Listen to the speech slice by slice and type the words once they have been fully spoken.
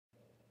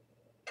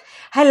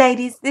Hey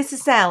ladies, this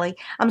is Sally.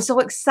 I'm so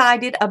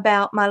excited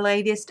about my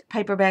latest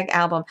paper bag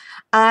album.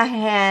 I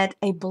had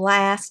a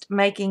blast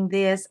making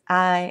this.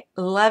 I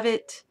love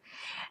it.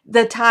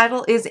 The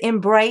title is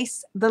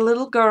Embrace the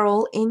Little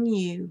Girl in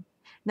You.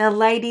 Now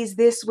ladies,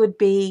 this would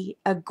be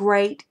a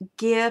great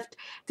gift.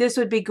 This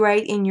would be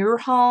great in your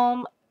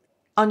home,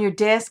 on your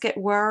desk at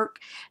work,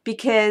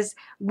 because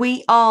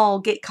we all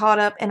get caught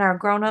up in our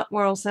grown-up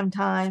world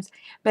sometimes,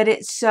 but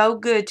it's so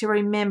good to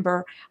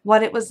remember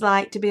what it was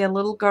like to be a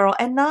little girl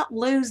and not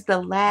lose the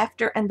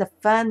laughter and the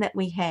fun that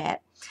we had.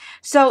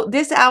 So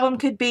this album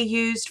could be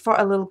used for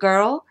a little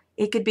girl,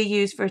 it could be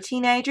used for a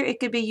teenager,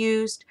 it could be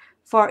used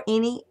for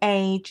any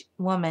age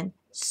woman.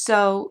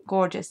 So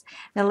gorgeous.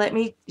 Now let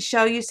me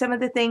show you some of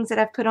the things that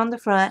I've put on the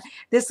front.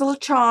 This little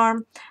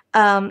charm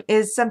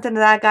is something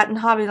that I got in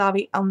Hobby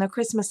Lobby on the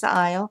Christmas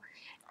aisle.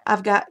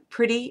 I've got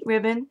pretty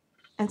ribbon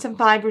and some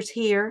fibers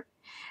here.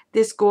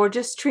 This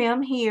gorgeous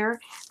trim here.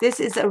 This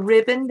is a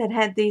ribbon that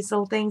had these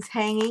little things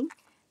hanging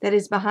that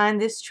is behind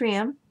this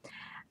trim.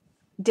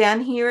 Down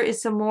here is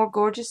some more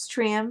gorgeous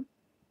trim.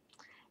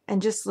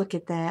 And just look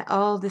at that.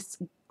 Oh, this,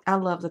 I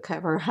love the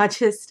cover. I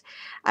just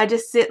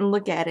sit and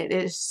look at it.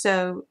 It is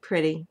so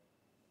pretty.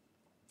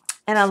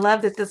 And I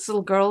love that this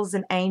little girl is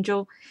an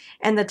angel,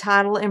 and the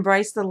title,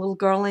 Embrace the Little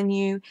Girl in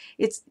You.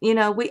 It's, you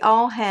know, we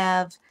all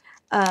have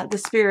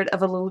the spirit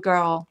of a little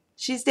girl.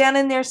 She's down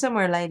in there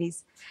somewhere,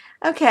 ladies.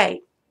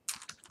 Okay,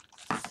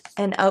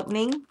 and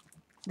opening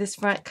this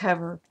front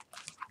cover.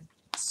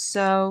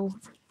 So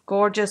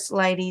gorgeous,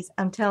 ladies.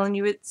 I'm telling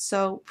you, it's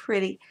so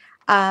pretty.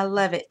 I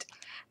love it.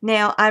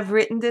 Now, I've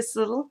written this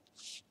little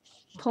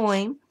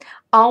poem.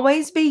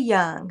 Always be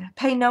young.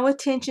 Pay no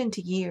attention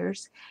to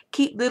years.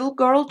 Keep little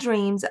girl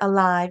dreams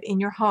alive in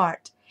your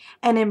heart,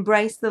 and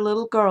embrace the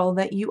little girl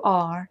that you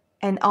are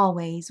and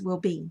always will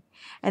be.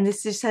 And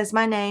this just has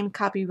my name,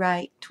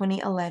 copyright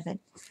 2011.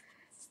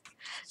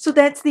 So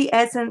that's the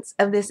essence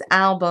of this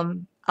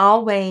album.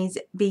 Always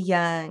be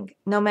young.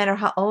 No matter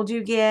how old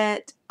you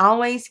get,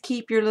 always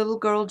keep your little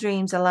girl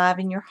dreams alive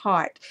in your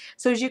heart.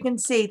 So as you can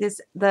see,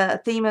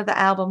 the theme of the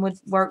album would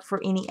work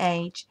for any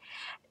age.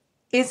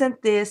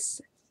 Isn't this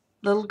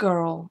little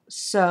girl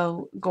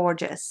so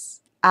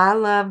gorgeous? I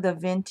love the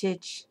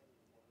vintage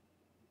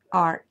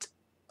art.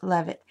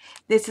 Love it.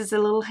 This is a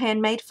little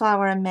handmade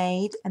flower I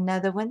made.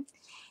 Another one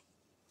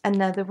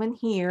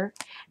here.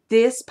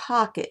 This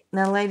pocket.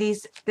 Now,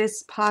 ladies,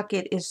 this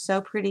pocket is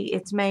so pretty.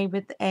 It's made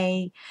with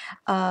a,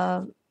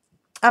 I'm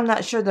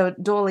not sure the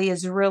doily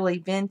is really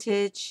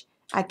vintage.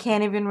 I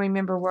can't even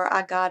remember where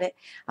I got it.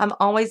 I'm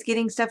always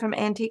getting stuff from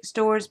antique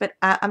stores, but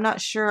I'm not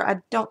sure.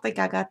 I don't think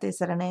I got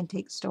this at an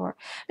antique store.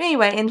 But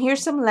anyway, and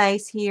here's some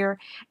lace here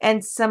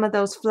and some of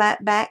those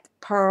flat back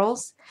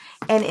pearls.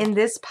 And in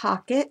this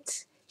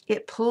pocket,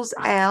 it pulls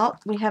out.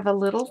 We have a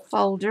little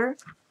folder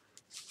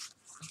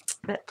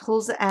that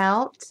pulls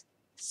out.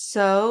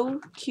 So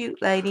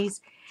cute,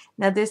 ladies.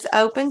 Now this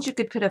opens. You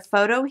could put a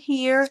photo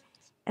here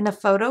and a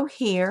photo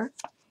here.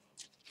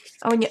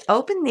 Oh, when you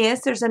open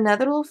this, there's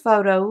another little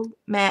photo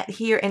mat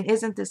here. And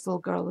isn't this little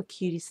girl the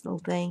cutest little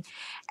thing?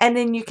 And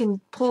then you can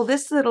pull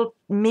this little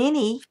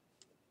mini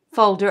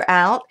folder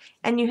out,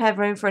 and you have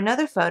room for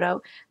another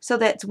photo. So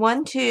that's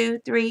 1,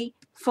 2, 3,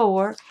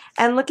 4.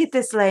 And look at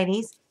this,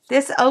 ladies.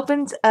 This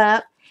opens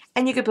up,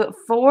 and you can put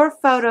 4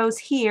 photos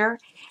here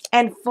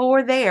and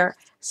 4 there.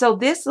 So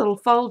this little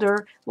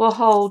folder will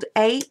hold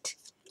 8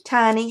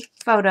 tiny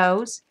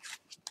photos.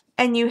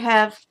 And you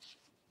have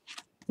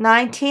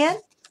 9, 10,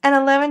 and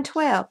 11,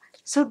 12.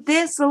 So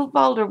this little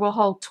folder will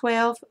hold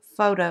 12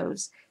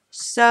 photos.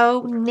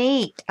 So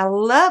neat. I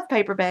love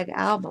paper bag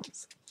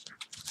albums.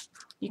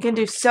 You can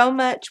do so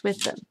much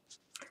with them.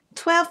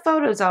 12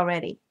 photos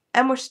already.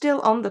 And we're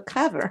still on the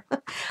cover.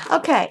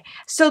 Okay,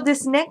 so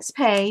this next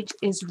page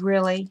is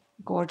really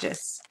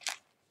gorgeous.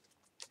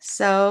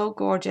 So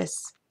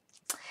gorgeous.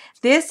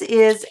 This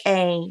is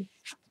a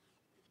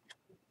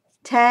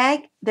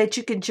tag that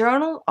you can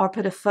journal or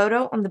put a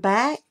photo on the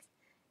back.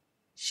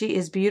 She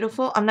is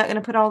beautiful. I'm not going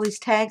to put all these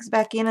tags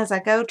back in as I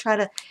go. Try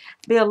to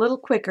be a little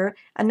quicker.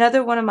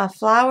 Another one of my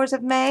flowers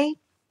I've made.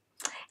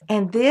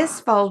 And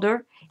this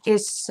folder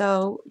is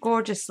so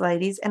gorgeous,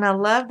 ladies. And I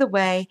love the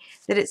way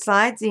that it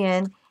slides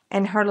in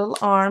and her little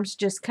arms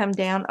just come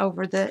down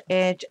over the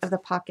edge of the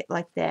pocket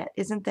like that.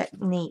 Isn't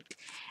that neat?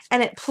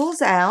 And it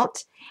pulls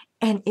out.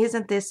 And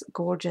isn't this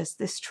gorgeous?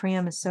 This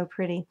trim is so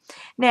pretty.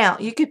 Now,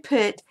 you could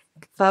put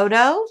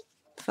photo,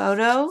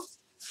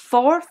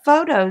 4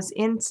 photos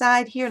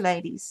inside here,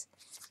 ladies.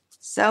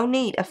 So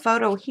neat. A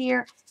photo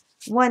here,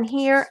 one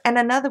here, and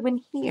another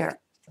one here.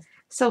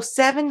 So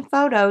 7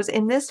 photos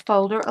in this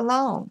folder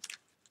alone.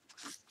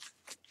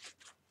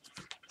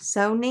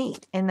 So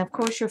neat. And of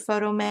course your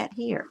photo mat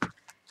here.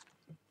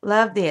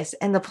 Love this.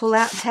 And the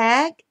pull-out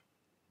tag.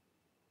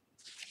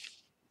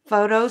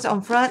 Photos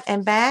on front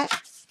and back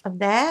of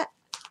that.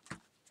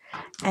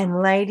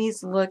 And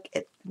ladies, look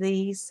at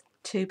these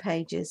 2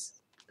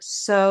 pages.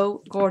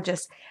 So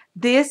gorgeous.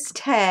 This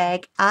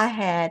tag, I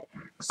had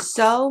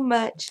so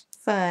much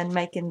fun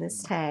making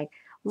this tag.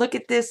 Look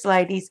at this,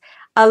 ladies.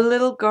 a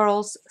little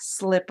girl's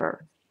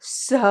slipper.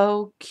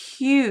 So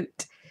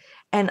cute.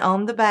 And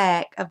on the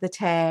back of the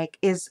tag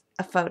is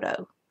a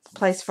photo,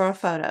 place for a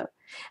photo.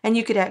 And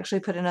you could actually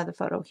put another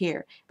photo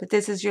here, but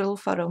this is your little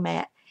photo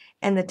mat.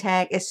 And the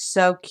tag is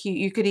so cute.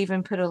 You could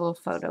even put a little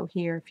photo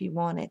here if you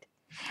wanted.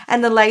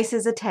 And the lace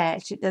is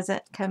attached. It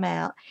doesn't come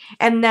out.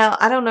 And now,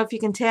 I don't know if you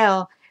can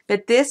tell,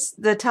 but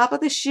the top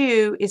of the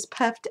shoe is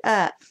puffed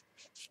up.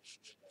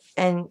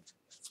 And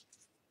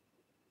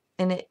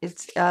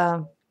it's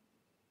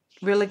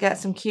really got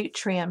some cute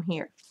trim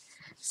here.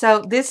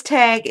 So this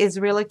tag is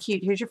really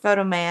cute. Here's your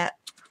photo mat.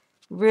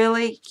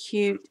 Really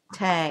cute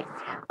tag.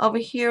 Over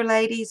here,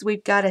 ladies,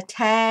 we've got a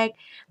tag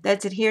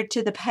that's adhered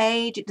to the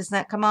page. It does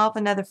not come off.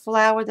 Another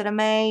flower that I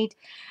made.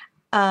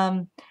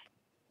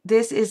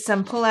 This is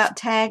some pull-out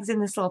tags in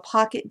this little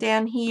pocket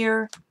down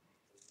here.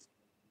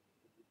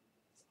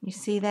 You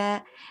see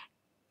that?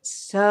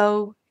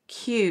 So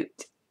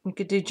cute. You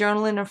could do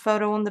journaling or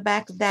photo on the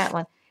back of that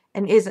one.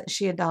 And isn't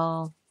she a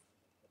doll?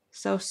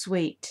 So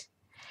sweet.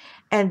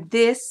 And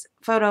this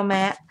photo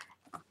mat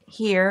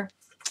here.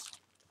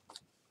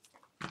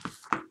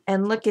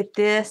 And look at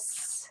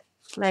this,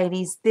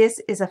 ladies.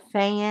 This is a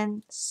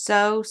fan.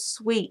 So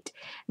sweet.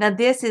 Now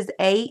this is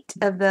 8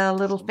 of the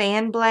little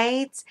fan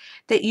blades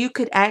that you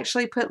could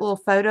actually put little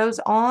photos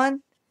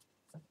on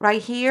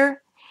right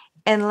here.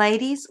 And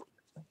ladies,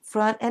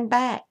 front and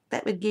back.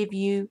 That would give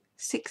you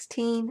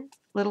 16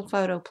 little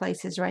photo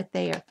places right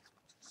there.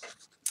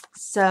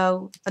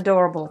 So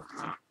adorable.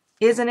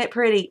 Isn't it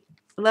pretty?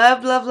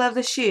 Love, love, love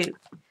the shoe.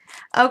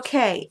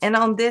 Okay, and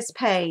on this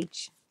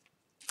page,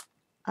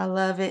 I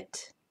love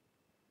it.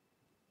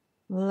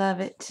 Love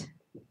it.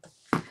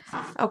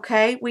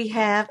 Okay, we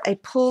have a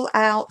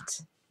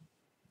pull-out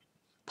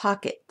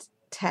pocket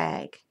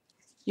tag.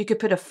 You could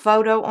put a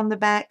photo on the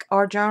back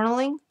or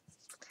journaling.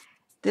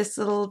 This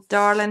little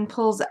darling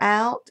pulls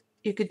out.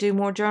 You could do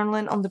more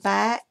journaling on the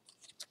back.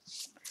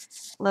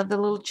 Love the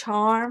little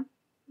charm,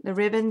 the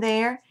ribbon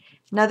there.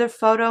 Another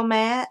photo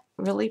mat,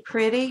 really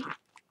pretty.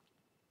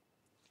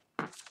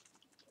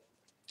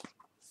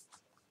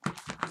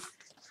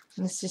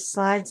 And this just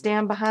slides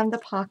down behind the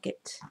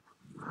pocket.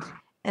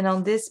 And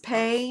on this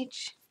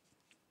page,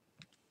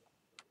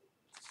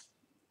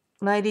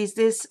 ladies,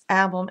 this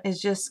album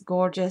is just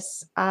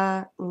gorgeous.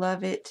 I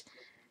love it.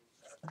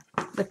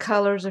 The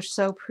colors are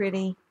so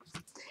pretty.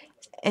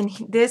 And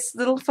this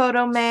little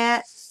photo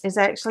mat is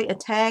actually a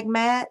tag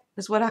mat,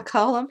 is what I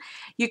call them.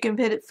 You can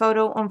put a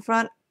photo on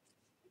front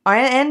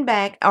and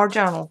back or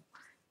journal.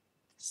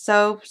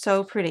 So,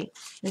 so pretty.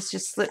 This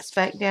just slips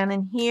back down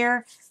in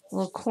here. A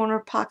little corner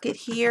pocket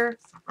here.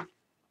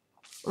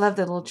 Love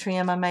the little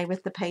trim I made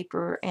with the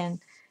paper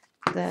and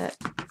the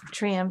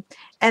trim.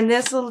 And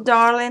this little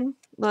darling,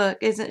 look,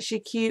 isn't she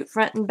cute?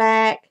 Front and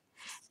back.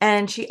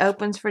 And she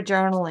opens for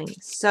journaling.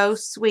 So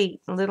sweet.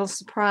 A little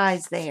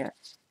surprise there.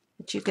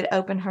 That you could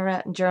open her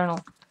up and journal.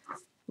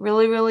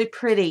 Really, really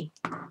pretty.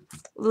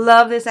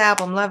 Love this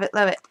album. Love it,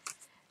 love it.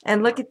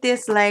 And look at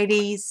this,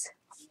 ladies.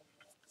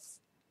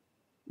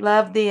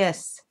 Love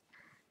this.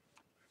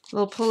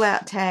 Little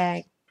pull-out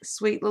tag.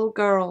 Sweet little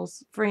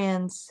girls,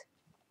 friends.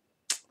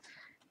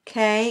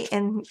 Okay,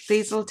 and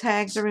these little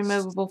tags are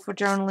removable for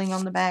journaling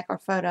on the back or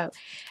photo.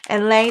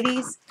 And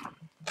ladies,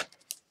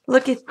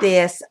 look at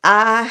this.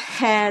 I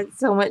had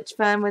so much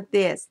fun with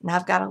this. Now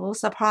I've got a little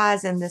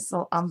surprise in this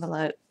little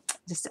envelope.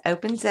 Just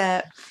opens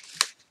up.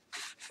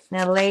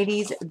 Now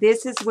ladies,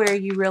 this is where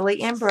you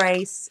really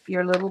embrace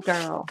your little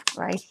girl.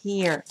 Right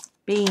here.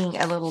 Being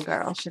a little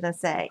girl, should I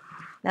say.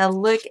 Now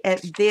look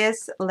at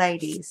this,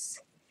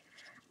 ladies.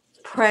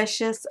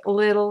 Precious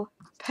little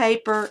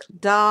paper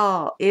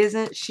doll.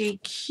 Isn't she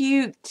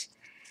cute?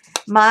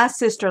 My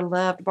sister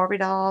loved Barbie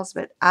dolls,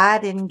 but I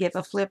didn't give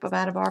a flip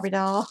about a Barbie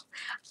doll.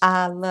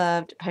 I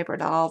loved paper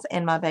dolls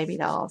and my baby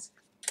dolls.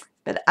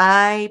 But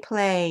I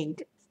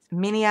played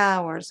many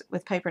hours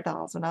with paper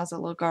dolls when I was a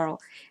little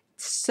girl.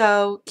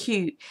 So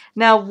cute.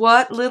 Now,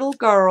 what little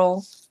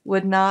girl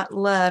would not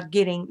love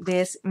getting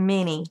this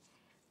mini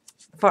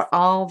for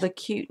all the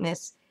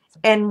cuteness?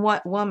 And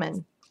what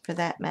woman, for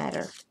that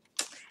matter?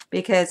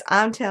 Because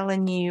I'm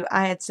telling you,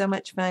 I had so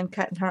much fun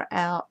cutting her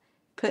out,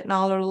 putting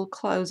all her little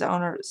clothes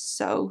on her.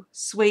 So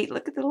sweet.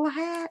 Look at the little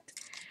hat.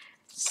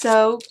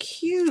 So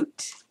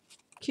cute.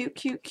 Cute,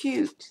 cute,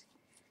 cute.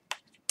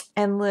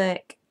 And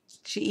look,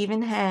 she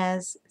even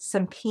has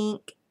some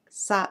pink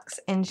socks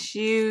and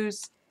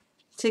shoes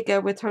to go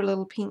with her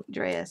little pink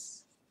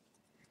dress.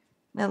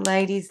 Now,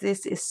 ladies,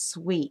 this is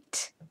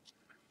sweet.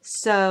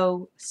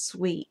 So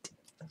sweet.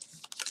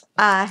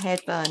 I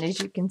had fun, as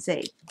you can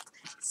see.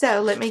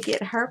 So let me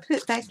get her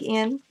put back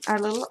in our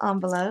little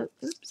envelope.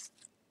 Oops.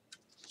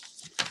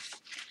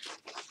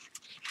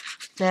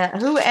 Now,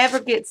 whoever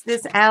gets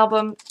this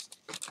album,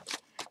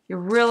 you're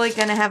really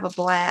going to have a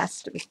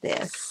blast with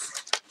this.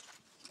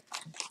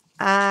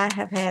 I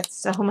have had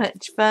so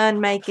much fun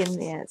making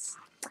this.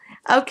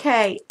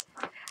 Okay,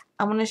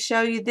 I'm going to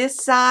show you this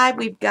side.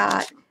 We've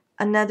got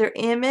another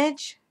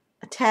image,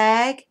 a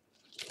tag.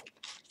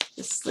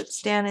 Just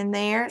slips down in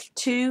there.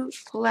 2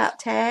 pull-out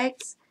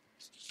tags.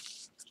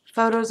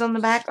 Photos on the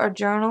back are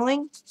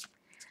journaling.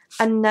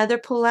 Another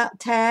pull-out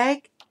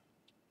tag.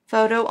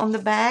 Photo on the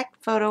back.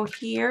 Photo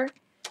here.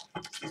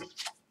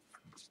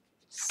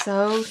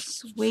 So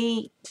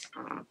sweet.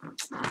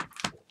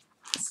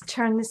 Let's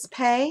turn this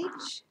page.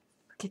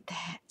 Look at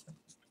that.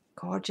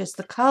 Gorgeous.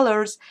 The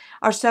colors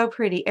are so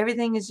pretty.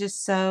 Everything is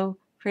just so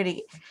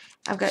pretty.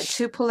 I've got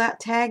 2 pull-out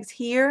tags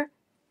here.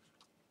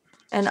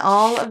 And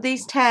all of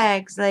these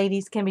tags,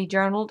 ladies, can be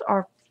journaled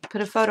or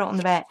put a photo on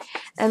the back.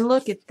 And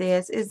look at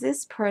this. Is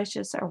this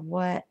precious or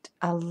what?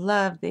 I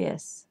love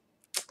this.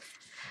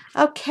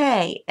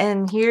 Okay,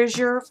 and here's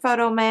your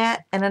photo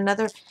mat and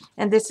another,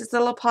 and this is the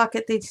little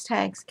pocket these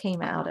tags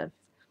came out of.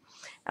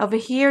 Over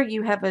here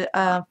you have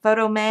a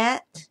photo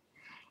mat,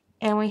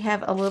 and we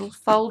have a little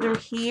folder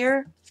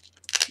here.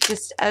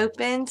 Just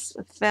opens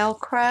with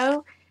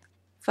Velcro.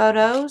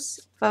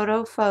 Photos,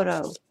 photo,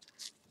 photo.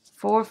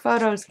 4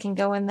 photos can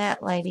go in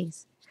that,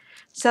 ladies.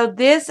 So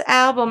this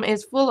album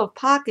is full of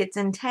pockets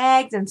and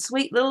tags and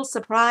sweet little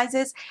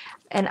surprises.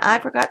 And I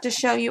forgot to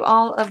show you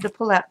all of the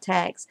pull-out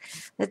tags.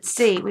 Let's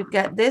see. We've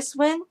got this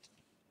one.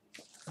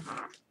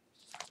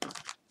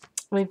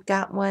 We've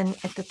got one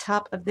at the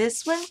top of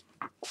this one.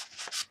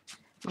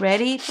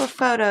 Ready for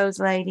photos,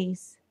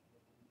 ladies.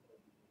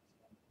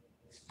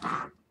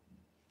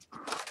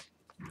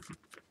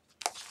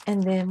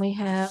 And then we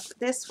have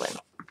this one.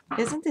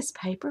 Isn't this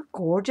paper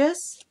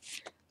gorgeous?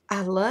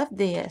 I love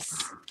this.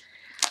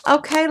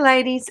 Okay,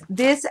 ladies,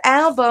 this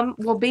album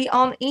will be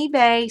on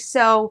eBay,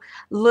 so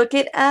look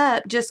it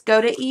up. Just go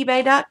to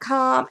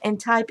ebay.com and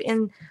type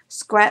in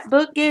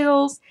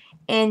ScrapbookGiggles,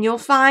 and you'll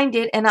find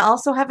it. And I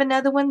also have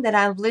another one that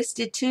I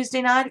listed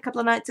Tuesday night, a couple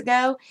of nights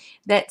ago,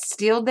 that's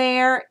still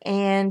there.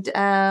 And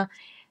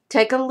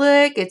take a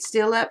look. It's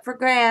still up for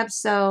grabs,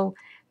 so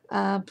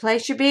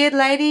place your bid,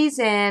 ladies,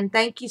 and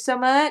thank you so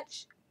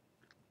much.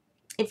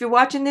 If you're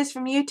watching this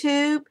from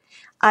YouTube,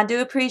 I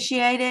do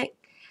appreciate it.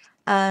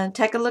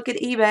 Take a look at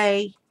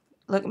eBay.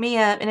 Look me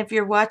up. And if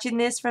you're watching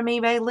this from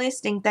eBay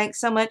listing, thanks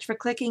so much for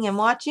clicking and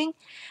watching.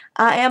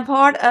 I am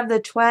part of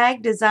the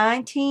TWAG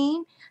design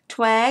team.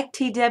 TWAG,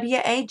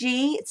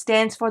 T-W-A-G. It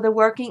stands for the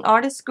Working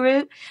Artist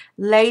Group.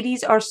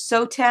 Ladies are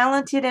so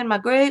talented in my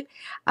group.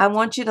 I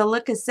want you to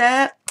look us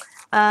up.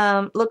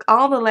 Look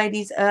all the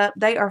ladies up.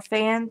 They are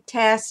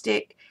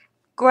fantastic.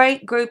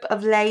 Great group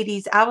of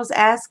ladies. I was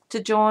asked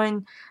to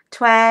join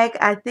TWAG,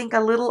 I think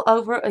a little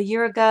over a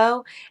year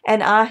ago,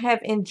 and I have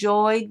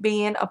enjoyed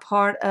being a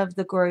part of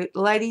the group.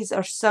 Ladies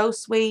are so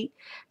sweet,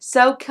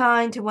 so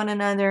kind to one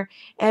another,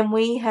 and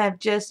we have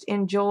just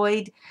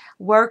enjoyed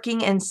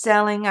working and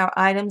selling our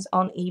items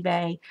on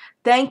eBay.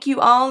 Thank you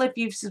all. If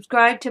you've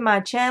subscribed to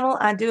my channel,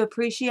 I do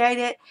appreciate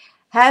it.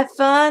 Have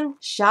fun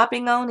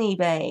shopping on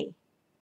eBay.